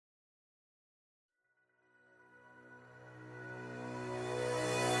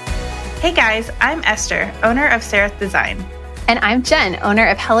Hey guys, I'm Esther, owner of Seraph Design. And I'm Jen, owner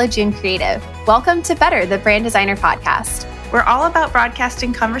of Hello June Creative. Welcome to Better, the Brand Designer Podcast. We're all about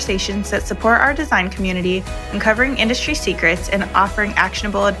broadcasting conversations that support our design community, uncovering industry secrets, and offering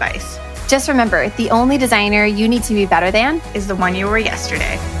actionable advice. Just remember, the only designer you need to be better than is the one you were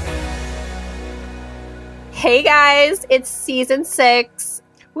yesterday. Hey guys, it's season 6.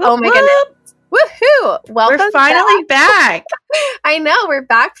 Whoop, oh my whoop. goodness. Woohoo! Welcome We're finally back. I know, we're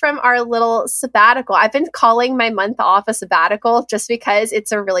back from our little sabbatical. I've been calling my month off a sabbatical just because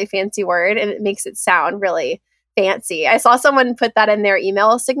it's a really fancy word and it makes it sound really fancy. I saw someone put that in their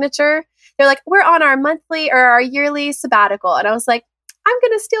email signature. They're like, we're on our monthly or our yearly sabbatical. And I was like, I'm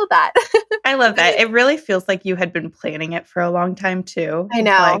going to steal that. I love that. It really feels like you had been planning it for a long time too. I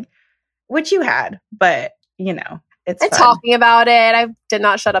know. Which you had, but you know. And talking about it, I did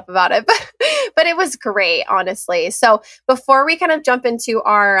not shut up about it, but it was great, honestly. So before we kind of jump into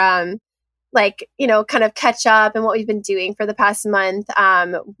our, kind of catch up and what we've been doing for the past month,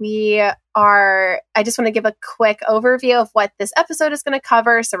 I just want to give a quick overview of what this episode is going to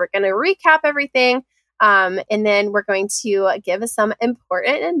cover. So we're going to recap everything. And then we're going to give us some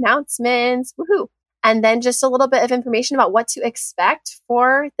important announcements. Woohoo! And then just a little bit of information about what to expect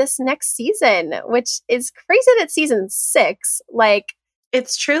for this next season, which is crazy that it's season 6. Like,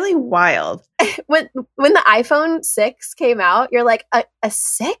 it's truly wild. When the iPhone 6 came out, you're like, a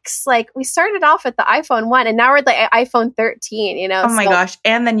 6? Like, we started off with the iPhone 1 and now we're at the iPhone 13, you know? Oh my gosh.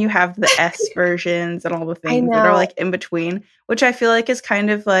 And then you have the S versions and all the things that are like in between, which I feel like is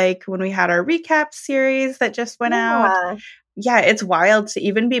kind of like when we had our recap series that just went out. Yeah, it's wild to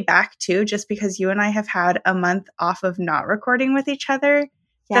even be back too, just because you and I have had a month off of not recording with each other.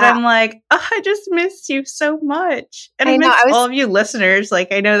 Yeah. That I'm like, oh, I just missed you so much. And I miss all of you listeners.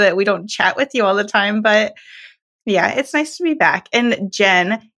 Like, I know that we don't chat with you all the time, but yeah, it's nice to be back. And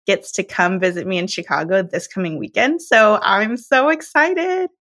Jen gets to come visit me in Chicago this coming weekend. So I'm so excited.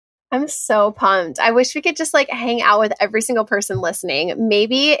 I'm so pumped. I wish we could just like hang out with every single person listening.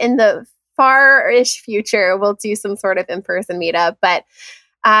 Maybe in the far-ish future, we'll do some sort of in-person meetup, but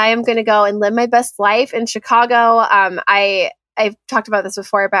I am going to go and live my best life in Chicago. I've talked about this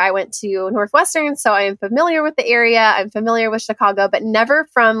before, but I went to Northwestern, so I am familiar with the area. I'm familiar with Chicago, but never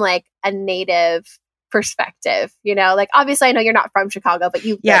from like a native perspective, you know, like obviously I know you're not from Chicago, but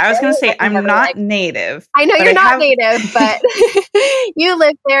you. Yeah, I was going to say I'm not native. I know you're not native, but you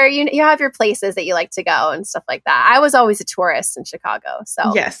live there. You have your places that you like to go and stuff like that. I was always a tourist in Chicago.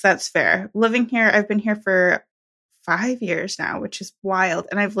 So yes, that's fair. Living here, I've been here for 5 years now, which is wild.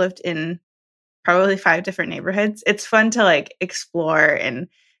 And I've lived in probably 5 different neighborhoods. It's fun to like explore and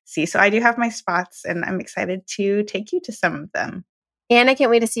see. So I do have my spots and I'm excited to take you to some of them. And I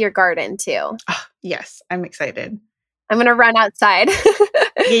can't wait to see your garden too. Oh, yes, I'm excited. I'm going to run outside.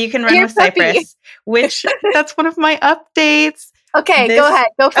 Yeah, you can run with Cypress, which that's one of my updates. Okay, go ahead.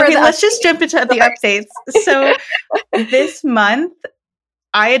 Go for it. Let's just jump into the updates. So this month,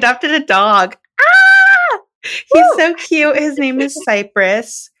 I adopted a dog. He's so cute. His name is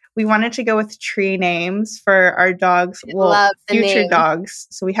Cypress. We wanted to go with tree names for our dogs, future dogs.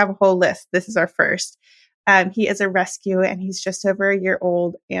 So we have a whole list. This is our first. He is a rescue and he's just over a year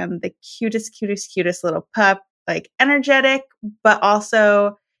old and the cutest little pup, like energetic, but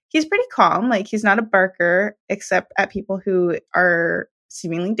also he's pretty calm. Like he's not a barker except at people who are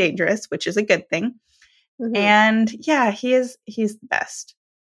seemingly dangerous, which is a good thing. Mm-hmm. And yeah, he's the best.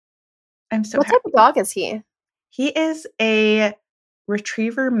 I'm so happy. What type of dog is he? He is a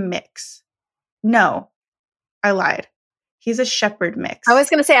retriever mix. No, I lied. He's a shepherd mix. I was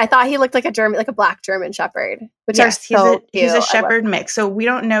going to say, I thought he looked like a black German shepherd, which yes, are so cute. He's a shepherd mix. So we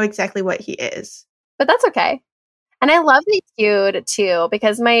don't know exactly what he is. But that's okay. And I love that he's cute too,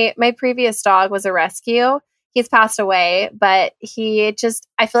 because my previous dog was a rescue. He's passed away, but I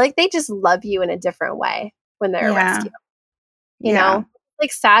feel like they just love you in a different way when they're a rescue. You know?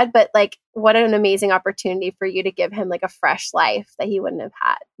 Like sad, but like what an amazing opportunity for you to give him like a fresh life that he wouldn't have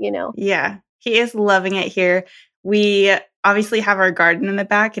had, you know? Yeah. He is loving it here. We obviously have our garden in the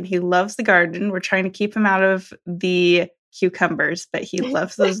back and he loves the garden. We're trying to keep him out of the cucumbers, but he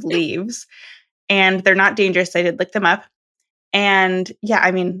loves those leaves and they're not dangerous. I did lick them up. And yeah, I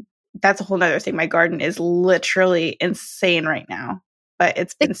mean, that's a whole nother thing. My garden is literally insane right now, but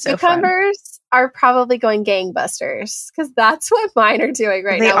it's been so fun. The cucumbers are probably going gangbusters because that's what mine are doing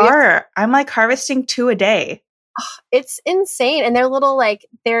right now. They are. I'm like harvesting 2 a day. Oh, it's insane. And they're little I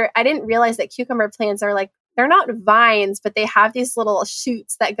didn't realize that cucumber plants are like, they're not vines, but they have these little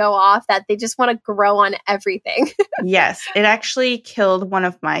shoots that go off that they just want to grow on everything. Yes. It actually killed one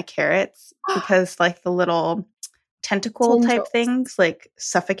of my carrots because like the little tentacle type Tendrils. things like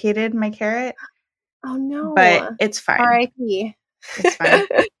suffocated my carrot, Oh no. but it's fine. R.I.P. It's fine.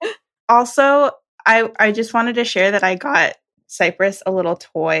 Also, I just wanted to share that I got Cypress a little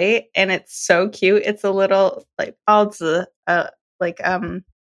toy, and it's so cute. It's a little like baozi, like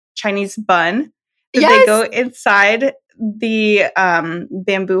Chinese bun. That They go inside the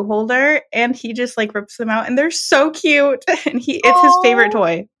bamboo holder, and he just like rips them out, and they're so cute. And it's his favorite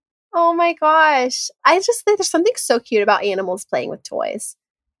toy. Oh my gosh. I just think there's something so cute about animals playing with toys.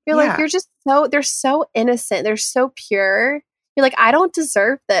 You're like, they're so innocent. They're so pure. You're like, I don't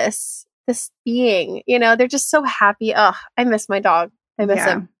deserve this being, they're just so happy. Ugh, I miss my dog. I miss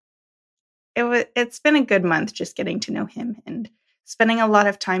him. It's been a good month just getting to know him and spending a lot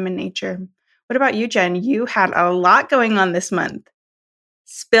of time in nature. What about you, Jen? You had a lot going on this month.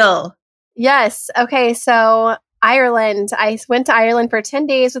 Spill. Yes. Okay. So Ireland. I went to Ireland for 10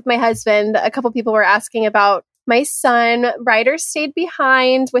 days with my husband. A couple people were asking about my son. Ryder stayed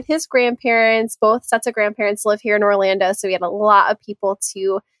behind with his grandparents. Both sets of grandparents live here in Orlando. So we had a lot of people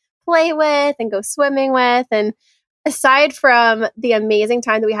to play with and go swimming with. And aside from the amazing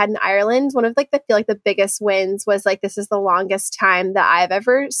time that we had in Ireland, one of the biggest wins was this is the longest time that I've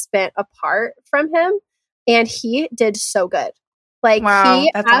ever spent apart from him. And he did so good. Wow,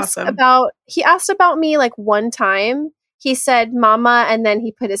 he that's asked awesome. he asked about me one time. He said, "Mama," and then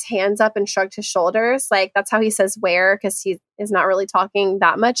he put his hands up and shrugged his shoulders. That's how he says where, because he is not really talking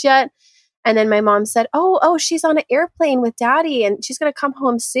that much yet. And then my mom said, oh, she's on an airplane with Daddy and she's going to come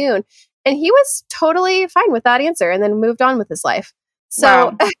home soon. And he was totally fine with that answer and then moved on with his life.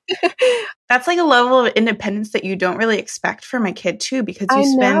 So wow. That's a level of independence that you don't really expect from a kid too, because you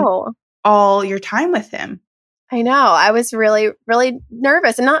spend all your time with him. I know. I was really, really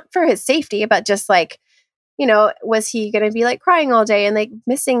nervous, and not for his safety, but just was he going to be crying all day and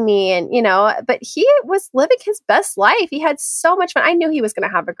missing me? And, but he was living his best life. He had so much fun. I knew he was going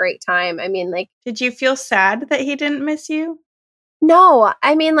to have a great time. I mean, did you feel sad that he didn't miss you? No,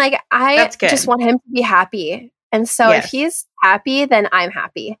 I mean, I just want him to be happy. And so if he's happy, then I'm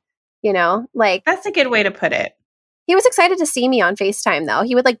happy, That's a good way to put it. He was excited to see me on FaceTime, though.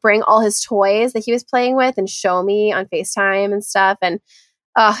 He would bring all his toys that he was playing with and show me on FaceTime and stuff. And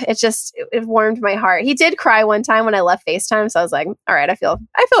it warmed my heart. He did cry one time when I left FaceTime. So I was like, all right, I feel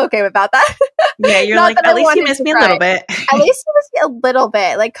okay about that. Yeah, you're at least you missed me a little bit. At least you missed me a little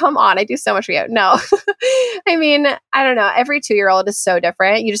bit. Come on, I do so much for you. No. I mean, I don't know. Every 2-year-old is so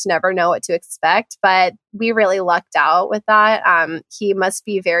different. You just never know what to expect. But we really lucked out with that. He must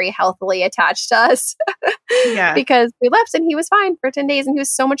be very healthily attached to us. Yeah. Because we left and he was fine for 10 days and he was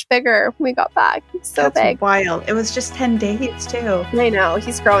so much bigger when we got back. He's so big. Wild. It was just 10 days too. I know.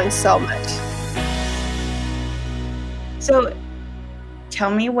 He's growing so much. So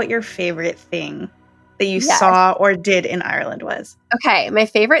tell me what your favorite thing that you saw or did in Ireland was. Okay. My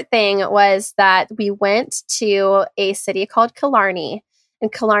favorite thing was that we went to a city called Killarney.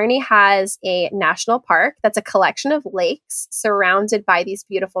 And Killarney has a national park that's a collection of lakes surrounded by these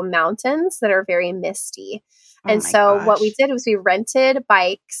beautiful mountains that are very misty. And so what we did was we rented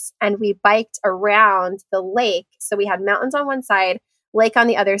bikes and we biked around the lake. So we had mountains on one side, lake on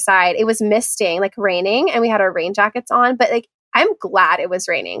the other side. It was misting, raining, and we had our rain jackets on. But I'm glad it was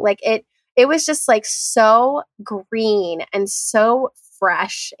raining. It was just so green and so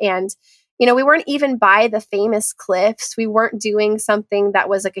fresh. And we weren't even by the famous cliffs. We weren't doing something that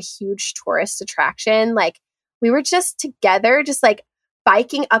was a huge tourist attraction. We were just together, just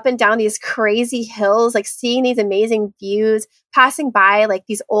biking up and down these crazy hills, seeing these amazing views, passing by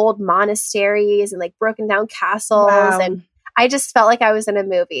these old monasteries and broken down castles. Wow. And I just felt like I was in a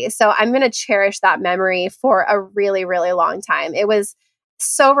movie. So I'm going to cherish that memory for a really, really long time. It was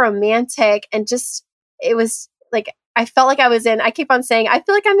so romantic and it was I felt like I was I keep on saying, I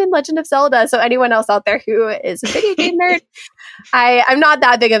feel like I'm in Legend of Zelda. So anyone else out there who is a video game nerd, I'm not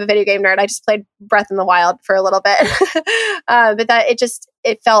that big of a video game nerd. I just played Breath in the Wild for a little bit. But that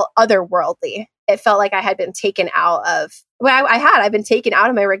it felt otherworldly. It felt like I had been taken out of, I've been taken out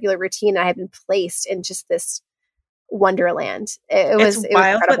of my regular routine. I had been placed in just this wonderland. It's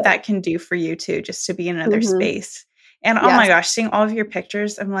wild what that can do for you too, just to be in another space. And oh my gosh, seeing all of your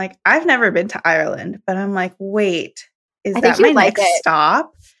pictures, I'm I've never been to Ireland, but I'm wait, is that my next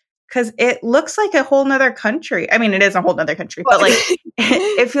stop? Because it looks like a whole nother country. I mean, it is a whole nother country, but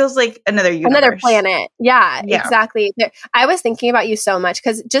it feels like another universe. Another planet. Yeah, exactly. I was thinking about you so much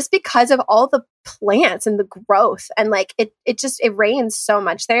because of all the plants and the growth and it rains so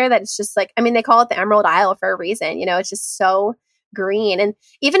much there that it's just they call it the Emerald Isle for a reason. It's just so green. And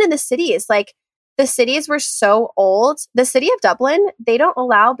even in the cities, the cities were so old. The city of Dublin, they don't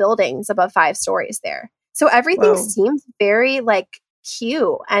allow buildings above 5 stories there. So everything Whoa. seems very like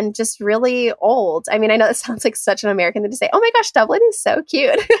cute and just really old. I mean, I know it sounds like such an American thing to say, oh my gosh, Dublin is so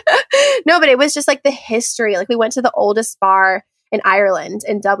cute. No, but it was just like the history. Like we went to the oldest bar in Ireland,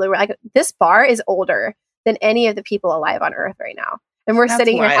 in Dublin. We're like, this bar is older than any of the people alive on earth right now. And we're That's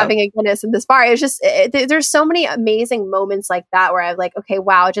sitting here wild. having a Guinness in this bar. It's just, there's so many amazing moments like that where I'm like, okay,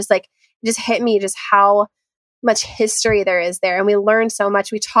 wow, just hit me just how much history there is there. And we learned so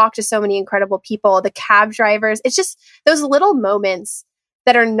much. We talked to so many incredible people, the cab drivers. It's just those little moments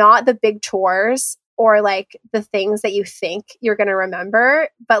that are not the big tours or like the things that you think you're going to remember,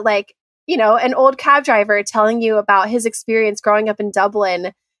 but like, you know, an old cab driver telling you about his experience growing up in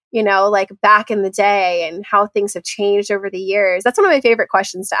Dublin, you know, like back in the day and how things have changed over the years. That's one of my favorite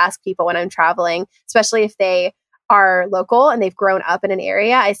questions to ask people when I'm traveling, especially if they are local and they've grown up in an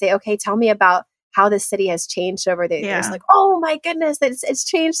area. I say, okay, tell me about how this city has changed over the years. Like, oh my goodness, it's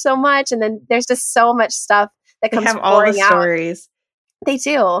changed so much. And then there's just so much stuff that comes They have all the pouring out. stories. They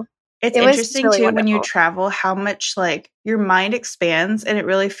do. It's It was interesting really too when you wonderful. travel how much like your mind expands and it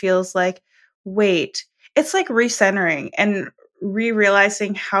really feels like, wait, it's like recentering and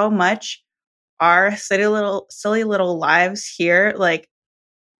re-realizing how much our silly little lives here like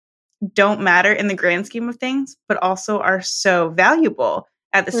don't matter in the grand scheme of things, but also are so valuable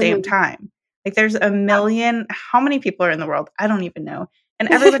at the same Mhm. time. Like there's a million, how many people are in the world? I don't even know. And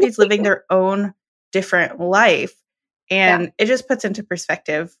everybody's living their own different life. And it just puts into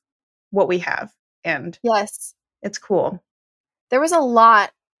perspective what we have. And Yes. it's cool. There was a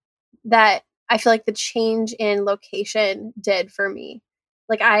lot that I feel like the change in location did for me.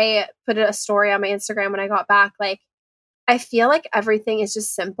 Like I put a story on my Instagram when I got back. Like I feel like everything is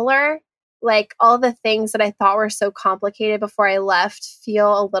just simpler. Like all the things that I thought were so complicated before I left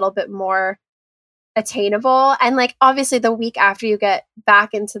feel a little bit more attainable. And like obviously the week after you get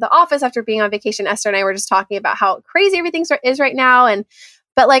back into the office after being on vacation, Esther and I were just talking about how crazy everything is right now.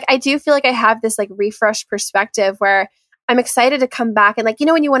 But like I do feel like I have this like refreshed perspective where I'm excited to come back and like, you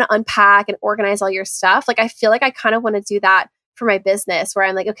know, when you want to unpack and organize all your stuff, like I feel like I kind of want to do that for my business where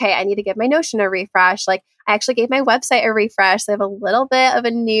I'm like, okay, I need to give my Notion a refresh. Like I actually gave my website a refresh. So I have a little bit of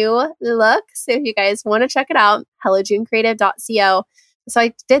a new look. So if you guys want to check it out, hellojunecreative.co. So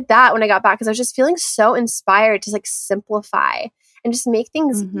I did that when I got back because I was just feeling so inspired to like simplify and just make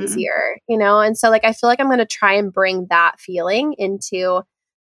things easier, you know? And so like, I feel like I'm going to try and bring that feeling into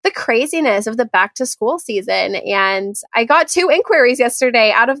the craziness of the back to school season. And I got 2 inquiries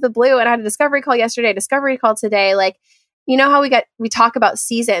yesterday out of the blue and I had a discovery call yesterday, discovery call today. Like, you know how we talk about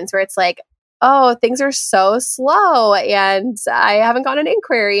seasons where it's like, oh, things are so slow and I haven't got an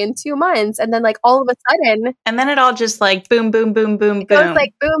inquiry in 2 months. And then like all of a sudden. And then it all just like boom, boom, boom, boom, It boom. goes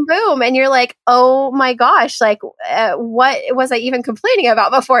like boom, boom. And you're like, oh my gosh, like what was I even complaining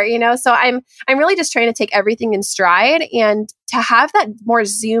about before? You know? So I'm really just trying to take everything in stride and to have that more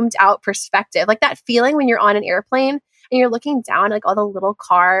zoomed out perspective, like that feeling when you're on an airplane and you're looking down like all the little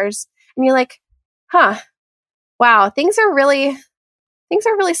cars and you're like, huh, wow, things are really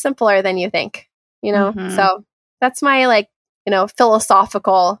simpler than you think, you know? So that's my like, you know,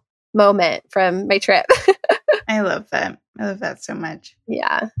 philosophical moment from my trip. I love that. I love that so much.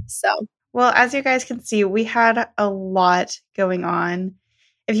 Yeah. So, well, as you guys can see, we had a lot going on.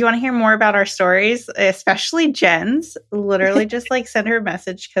 If you want to hear more about our stories, especially Jen's, literally just like send her a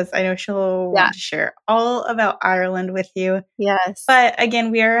message because I know she'll want to share all about Ireland with you. Yes. But again,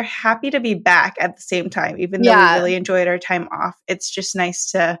 we are happy to be back at the same time, even though we really enjoyed our time off. It's just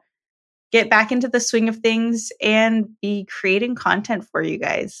nice to get back into the swing of things and be creating content for you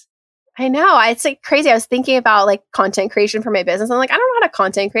guys. I know. It's like crazy. I was thinking about like content creation for my business. I'm like, I don't know how to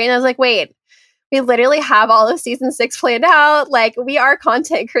content create. And I was like, wait, we literally have all of season 6 planned out. Like we are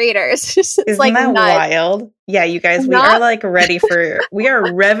content creators. Isn't like that nuts. wild? Yeah, you guys, we are like ready we are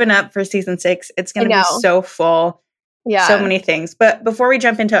revving up for season 6. It's going to be so full. Yeah. So many things. But before we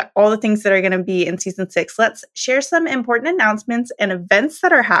jump into all the things that are going to be in season 6, let's share some important announcements and events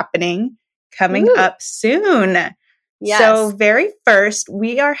that are happening coming up soon. Yes. So very first,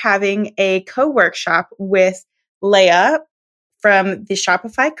 we are having a co-workshop with Leah from the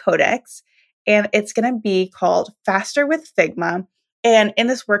Shopify Codex. And it's going to be called Faster with Figma. And in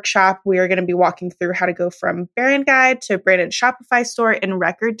this workshop, we are going to be walking through how to go from brand guide to branded Shopify store in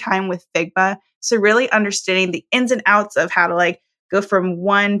record time with Figma. So really understanding the ins and outs of how to like go from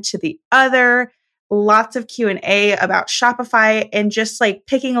one to the other. Lots of Q&A about Shopify and just like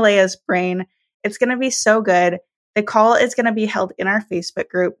picking Leah's brain. It's going to be so good. The call is going to be held in our Facebook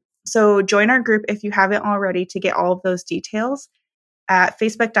group. So join our group if you haven't already to get all of those details at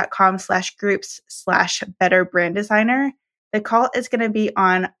facebook.com/groups/betterbranddesigner. The call is going to be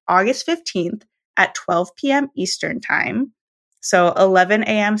on August 15th at 12 p.m. Eastern time. So 11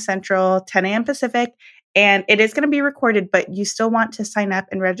 a.m. Central, 10 a.m. Pacific. And it is going to be recorded, but you still want to sign up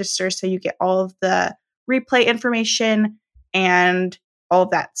and register so you get all of the replay information and all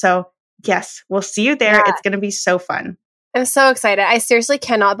of that. So yes, we'll see you there. Yeah. It's going to be so fun. I'm so excited. I seriously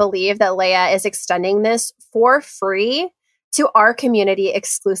cannot believe that Leia is extending this for free to our community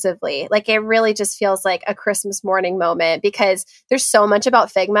exclusively. Like, it really just feels like a Christmas morning moment because there's so much about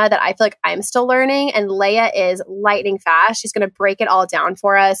Figma that I feel like I'm still learning, and Leia is lightning fast. She's going to break it all down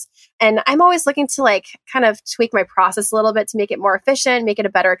for us. And I'm always looking to like kind of tweak my process a little bit to make it more efficient, make it a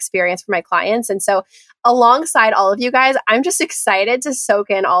better experience for my clients. And so alongside all of you guys, I'm just excited to soak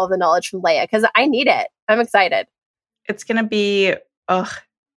in all of the knowledge from Leia because I need it. I'm excited. It's going to be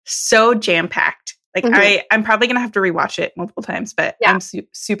so jam-packed. Like I'm probably going to have to rewatch it multiple times, but I'm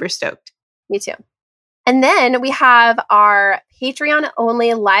super stoked. Me too. And then we have our Patreon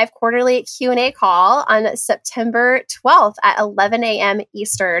only live quarterly Q&A call on September 12th at 11 a.m.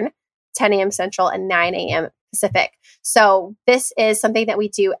 Eastern, 10 a.m. Central, and 9 a.m. Pacific. So this is something that we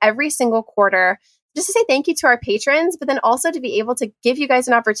do every single quarter just to say thank you to our patrons, but then also to be able to give you guys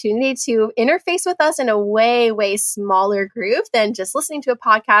an opportunity to interface with us in a way, way smaller group than just listening to a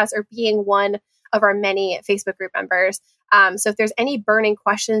podcast or being one of our many Facebook group members. So if there's any burning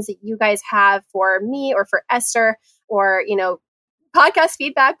questions that you guys have for me or for Esther, or, you know, podcast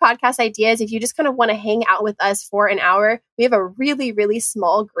feedback, podcast ideas, if you just kind of want to hang out with us for an hour, we have a really, really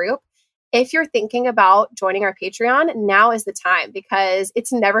small group. If you're thinking about joining our Patreon, now is the time because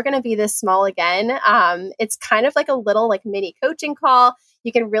it's never going to be this small again. It's kind of like a little like mini coaching call.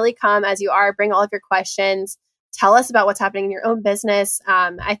 You can really come as you are, bring all of your questions, tell us about what's happening in your own business.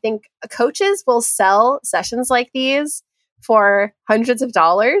 I think coaches will sell sessions like these for hundreds of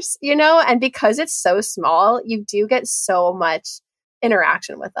dollars, you know, and because it's so small, you do get so much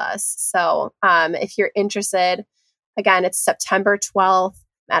interaction with us. So if you're interested, again, it's September 12th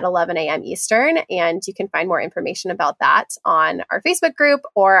at 11 a.m. Eastern, and you can find more information about that on our Facebook group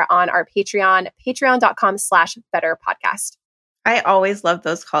or on our Patreon, patreon.com/betterpodcast. I always love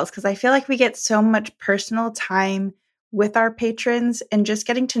those calls because I feel like we get so much personal time with our patrons and just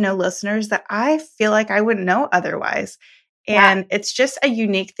getting to know listeners that I feel like I wouldn't know otherwise. And it's just a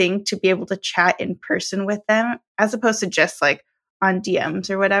unique thing to be able to chat in person with them as opposed to just like on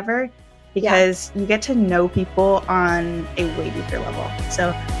DMs or whatever, because you get to know people on a way deeper level.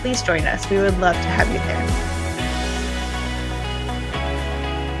 So please join us. We would love to have you there.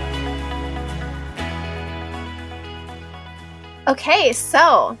 Okay,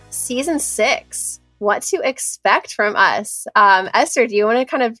 so season 6, what to expect from us. Esther, do you want to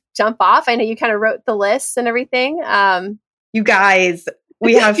kind of jump off? I know you kind of wrote the list and everything. You guys,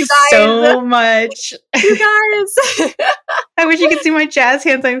 we have so much. You guys. I wish you could see my jazz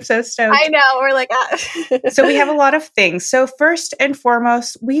hands. I'm so stoked. I know. We're like, So we have a lot of things. So first and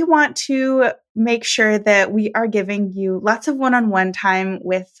foremost, we want to make sure that we are giving you lots of one-on-one time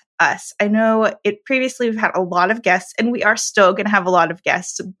with us. I know previously we've had a lot of guests and we are still going to have a lot of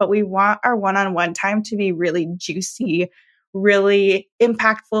guests, but we want our one-on-one time to be really juicy, really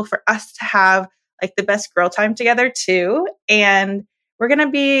impactful for us to have like the best girl time together too. And we're going to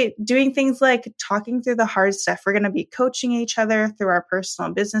be doing things like talking through the hard stuff. We're going to be coaching each other through our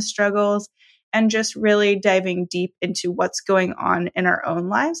personal business struggles and just really diving deep into what's going on in our own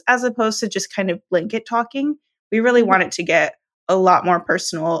lives, as opposed to just kind of blanket talking. We really want it to get a lot more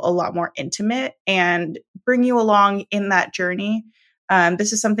personal, a lot more intimate, and bring you along in that journey.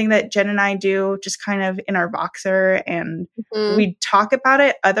 This is something that Jen and I do just kind of in our Voxer, and we talk about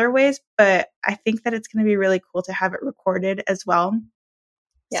it other ways, but I think that it's going to be really cool to have it recorded as well.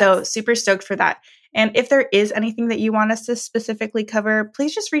 Yes. So super stoked for that. And if there is anything that you want us to specifically cover,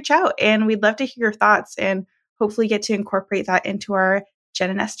 please just reach out and we'd love to hear your thoughts and hopefully get to incorporate that into our Jen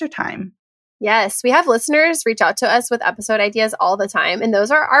and Esther time. Yes, we have listeners reach out to us with episode ideas all the time. And those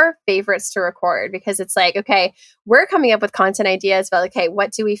are our favorites to record because it's like, okay, we're coming up with content ideas, but okay,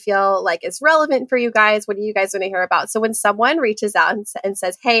 what do we feel like is relevant for you guys? What do you guys want to hear about? So when someone reaches out and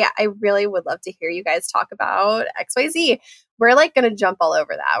says, hey, I really would love to hear you guys talk about XYZ, we're like going to jump all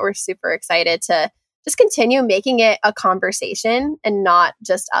over that. We're super excited to just continue making it a conversation and not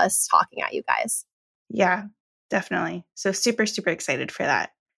just us talking at you guys. Yeah, definitely. So super, super excited for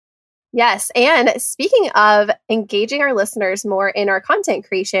that. Yes. And speaking of engaging our listeners more in our content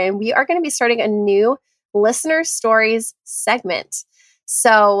creation, we are going to be starting a new listener stories segment.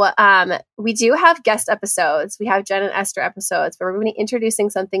 So we do have guest episodes. We have Jen and Esther episodes, but we're going to be introducing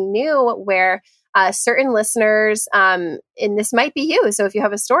something new where certain listeners, and this might be you. So if you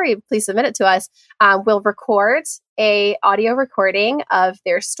have a story, please submit it to us. We'll record a audio recording of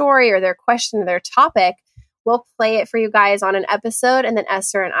their story or their question or their topic. We'll play it for you guys on an episode, and then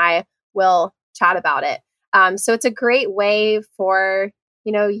Esther and I will chat about it. So it's a great way for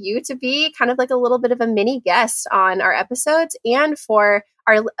you to be kind of like a little bit of a mini guest on our episodes, and for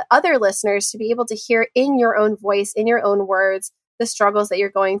our other listeners to be able to hear in your own voice, in your own words, the struggles that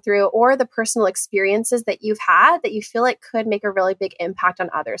you're going through or the personal experiences that you've had that you feel like could make a really big impact on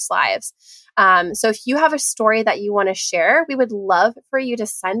others' lives. So if you have a story that you want to share, we would love for you to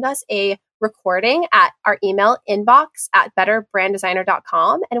send us a recording at our email inbox at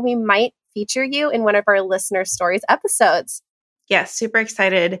betterbranddesigner.com, and we might feature you in one of our listener stories episodes. Yeah, super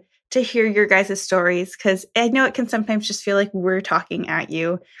excited to hear your guys' stories, because I know it can sometimes just feel like we're talking at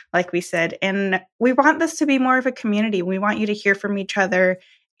you, like we said. And we want this to be more of a community. We want you to hear from each other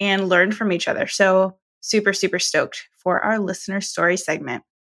and learn from each other. So super, super stoked for our listener story segment.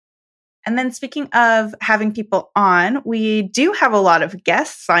 And then speaking of having people on, we do have a lot of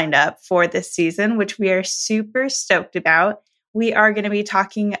guests signed up for this season, which we are super stoked about. We are going to be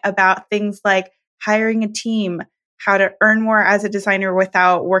talking about things like hiring a team, how to earn more as a designer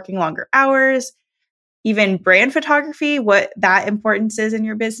without working longer hours, even brand photography, what that importance is in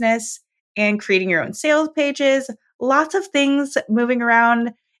your business, and creating your own sales pages, lots of things moving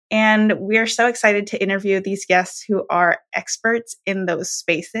around. And we're so excited to interview these guests who are experts in those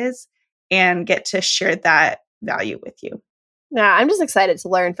spaces and get to share that value with you. Yeah, I'm just excited to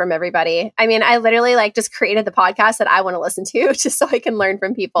learn from everybody. I mean, I literally just created the podcast that I want to listen to just so I can learn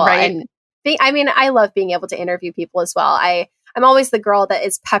from people. Right. And I love being able to interview people as well. I'm always the girl that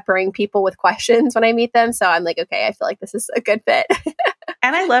is peppering people with questions when I meet them. So I'm like, okay, I feel like this is a good fit.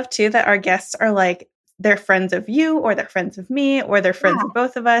 And I love too that our guests are like, they're friends of you, or they're friends of me, or they're friends of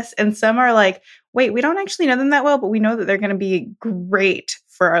both of us. And some are like, wait, we don't actually know them that well, but we know that they're going to be great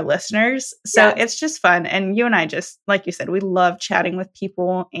for our listeners. So It's just fun. And you and I just, like you said, we love chatting with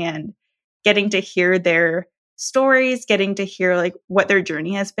people and getting to hear their stories, getting to hear what their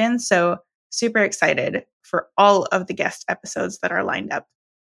journey has been. So super excited for all of the guest episodes that are lined up.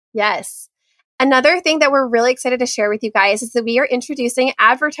 Yes. Another thing that we're really excited to share with you guys is that we are introducing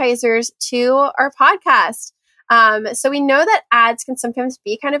advertisers to our podcast. So we know that ads can sometimes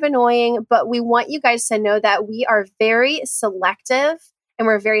be kind of annoying, but we want you guys to know that we are very selective and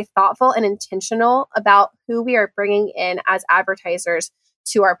we're very thoughtful and intentional about who we are bringing in as advertisers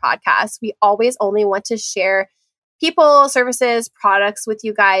to our podcast. We always only want to share people, services, products with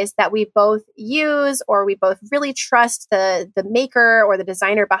you guys that we both use or we both really trust the maker or the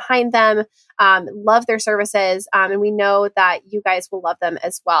designer behind them, love their services, and we know that you guys will love them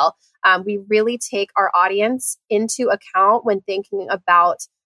as well. We really take our audience into account when thinking about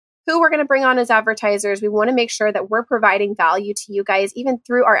who we're going to bring on as advertisers. We want to make sure that we're providing value to you guys, even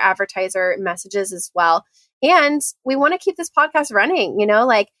through our advertiser messages as well. And we want to keep this podcast running,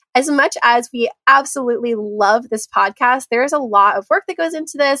 as much as we absolutely love this podcast, there's a lot of work that goes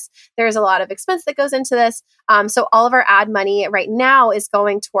into this. There's a lot of expense that goes into this. So all of our ad money right now is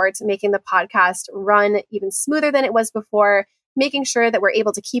going towards making the podcast run even smoother than it was before, making sure that we're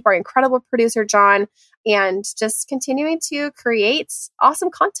able to keep our incredible producer, John, and just continuing to create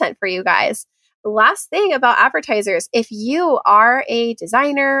awesome content for you guys. Last thing about advertisers, if you are a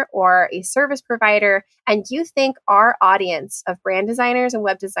designer or a service provider and you think our audience of brand designers and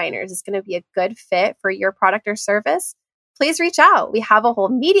web designers is going to be a good fit for your product or service, please reach out. We have a whole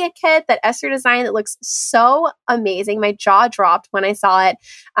media kit that Esther designed that looks so amazing. My jaw dropped when I saw it.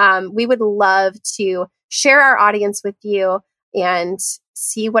 We would love to share our audience with you and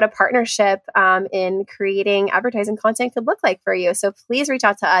see what a partnership in creating advertising content could look like for you. So please reach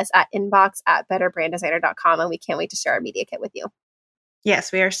out to us at inbox@betterbranddesigner.com, and we can't wait to share our media kit with you.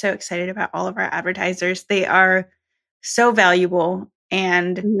 Yes, we are so excited about all of our advertisers. They are so valuable,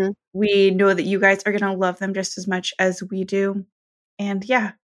 and we know that you guys are going to love them just as much as we do. And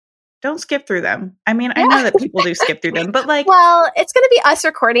don't skip through them. I mean, I know that people do skip through them, but well, it's going to be us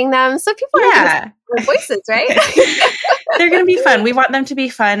recording them, so people are going to hear their voices, right? They're going to be fun. We want them to be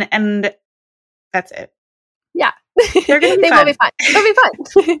fun, and that's it. Yeah. They're going to be they fun. will be fun. They'll be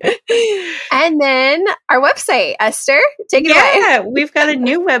fun. And then our website, Esther, take it away. Yeah, we've got a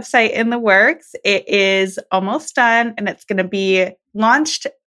new website in the works. It is almost done, and it's going to be launched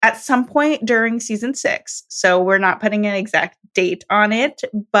at some point during season 6. So we're not putting an exact date on it,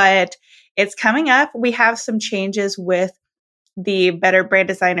 but it's coming up. We have some changes with the Better Brand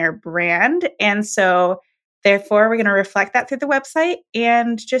Designer brand. And so therefore, we're going to reflect that through the website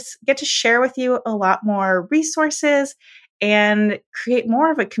and just get to share with you a lot more resources and create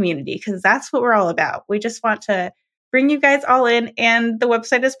more of a community, because that's what we're all about. We just want to bring you guys all in, and the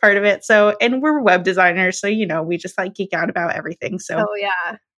website is part of it. So, and we're web designers, so, we just like geek out about everything. So, oh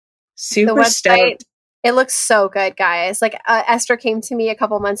yeah, super the website, stoked. It looks so good, guys. Like Esther came to me a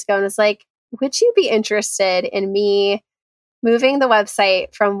couple months ago and was like, would you be interested in me moving the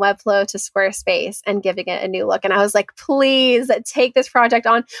website from Webflow to Squarespace and giving it a new look? And I was like, please take this project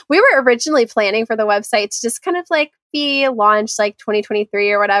on. We were originally planning for the website to just kind of like be launched like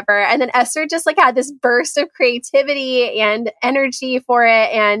 2023 or whatever. And then Esther just like had this burst of creativity and energy for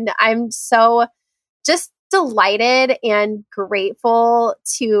it. And I'm so just delighted and grateful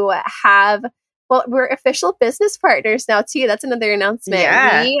to have, well, we're official business partners now too. That's another announcement.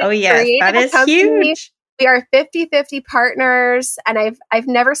 Yeah. Oh yes, that is huge. We are 50-50 partners, and I've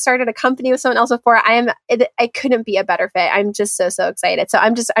never started a company with someone else before. I couldn't be a better fit. I'm just so excited. So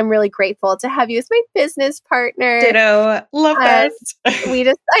I'm really grateful to have you as my business partner. Ditto. Love that.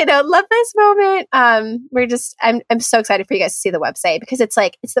 I love this moment. I'm so excited for you guys to see the website, because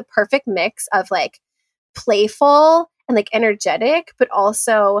it's the perfect mix of like playful and like energetic, but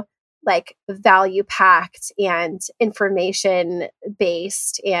also like value packed and information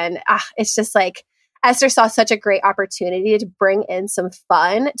based. And it's just like, Esther saw such a great opportunity to bring in some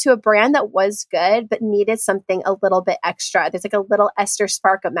fun to a brand that was good, but needed something a little bit extra. There's like a little Esther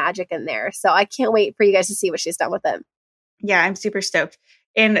spark of magic in there. So I can't wait for you guys to see what she's done with them. Yeah, I'm super stoked.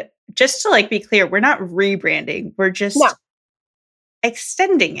 And just to like be clear, we're not rebranding. We're just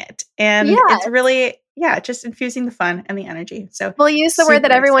extending it. And it's really, just infusing the fun and the energy. So we'll use the word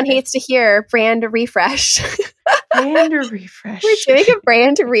that everyone hates to hear, brand refresh. Brand refresh. We're doing a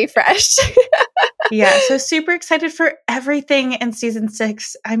brand refresh. Yeah, so super excited for everything in season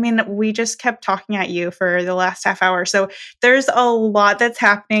 6. I mean, we just kept talking at you for the last half hour. So there's a lot that's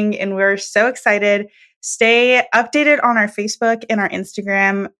happening, and we're so excited. Stay updated on our Facebook and our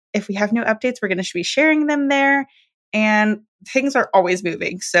Instagram. If we have new updates, we're going to be sharing them there. And things are always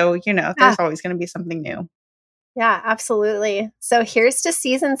moving. So, there's always going to be something new. Yeah, absolutely. So here's to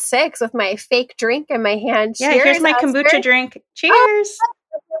season 6 with my fake drink in my hand. Yeah, cheers, here's my Esther. kombucha drink. Cheers.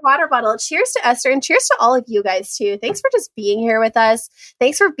 Water bottle. Cheers to Esther, and cheers to all of you guys too. Thanks for just being here with us.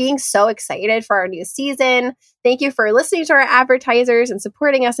 Thanks for being so excited for our new season. Thank you for listening to our advertisers and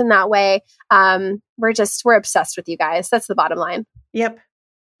supporting us in that way. We're obsessed with you guys. That's the bottom line. Yep.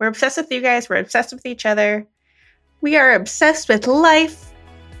 We're obsessed with you guys. We're obsessed with each other. We are obsessed with life.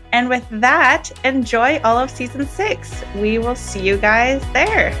 And with that, enjoy all of season 6. We will see you guys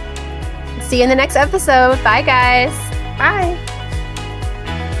there. See you in the next episode. Bye, guys. Bye.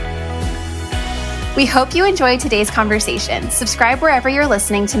 We hope you enjoyed today's conversation. Subscribe wherever you're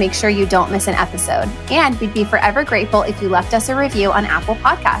listening to make sure you don't miss an episode. And we'd be forever grateful if you left us a review on Apple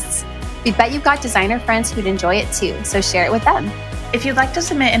Podcasts. We bet you've got designer friends who'd enjoy it too, so share it with them. If you'd like to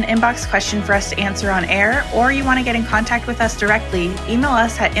submit an inbox question for us to answer on air, or you want to get in contact with us directly, email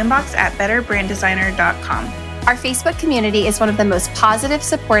us at inbox@betterbranddesigner.com. Our Facebook community is one of the most positive,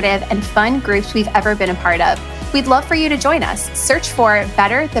 supportive, and fun groups we've ever been a part of. We'd love for you to join us. Search for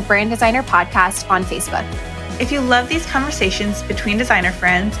Better the Brand Designer Podcast on Facebook. If you love these conversations between designer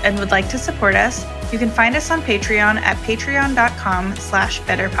friends and would like to support us, you can find us on Patreon at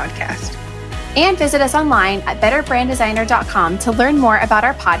patreon.com/betterpodcast. And visit us online at betterbranddesigner.com to learn more about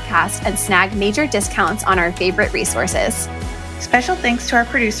our podcast and snag major discounts on our favorite resources. Special thanks to our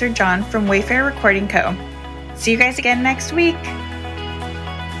producer, John from Wayfair Recording Co. See you guys again next week.